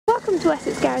to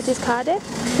Wessex Garages Cardiff.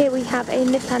 Here we have a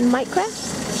Nissan Micra.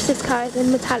 This car is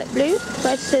in metallic blue,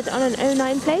 registered on an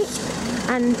 09 plate,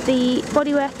 and the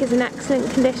bodywork is in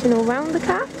excellent condition all round the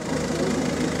car.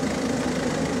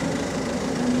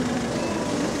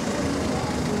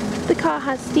 The car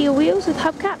has steel wheels with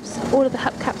hubcaps. All of the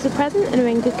hubcaps are present and are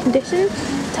in good condition.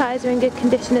 Tyres are in good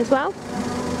condition as well.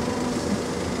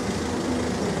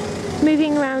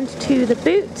 Moving around to the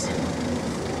boot.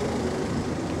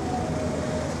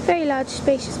 Very large,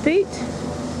 spacious boot.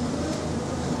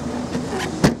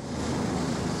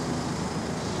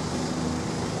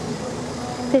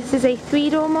 This is a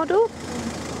 3-door model.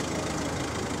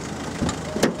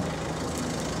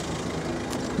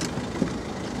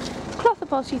 Cloth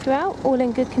upholstery throughout, all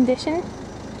in good condition.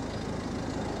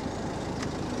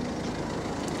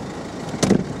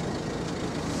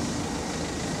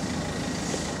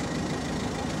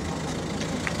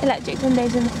 Electric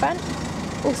windows in the front.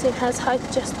 Also has height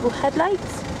adjustable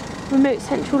headlights, remote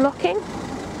central locking.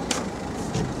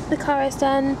 The car has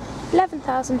done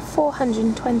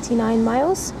 11,429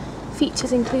 miles,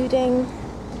 features including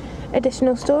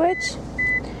additional storage,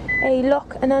 a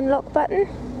lock and unlock button,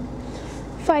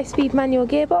 5-speed manual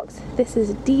gearbox, this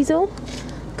is a diesel,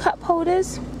 cup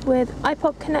holders with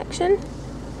iPod connection,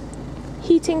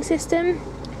 heating system,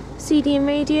 CD and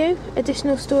radio,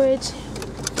 additional storage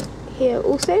here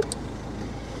also.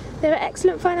 There are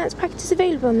excellent finance packages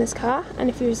available on this car, and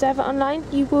if you reserve it online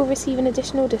you will receive an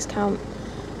additional discount.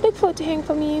 Look forward to hearing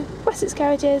from you. Wessex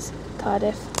Garages,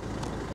 Cardiff.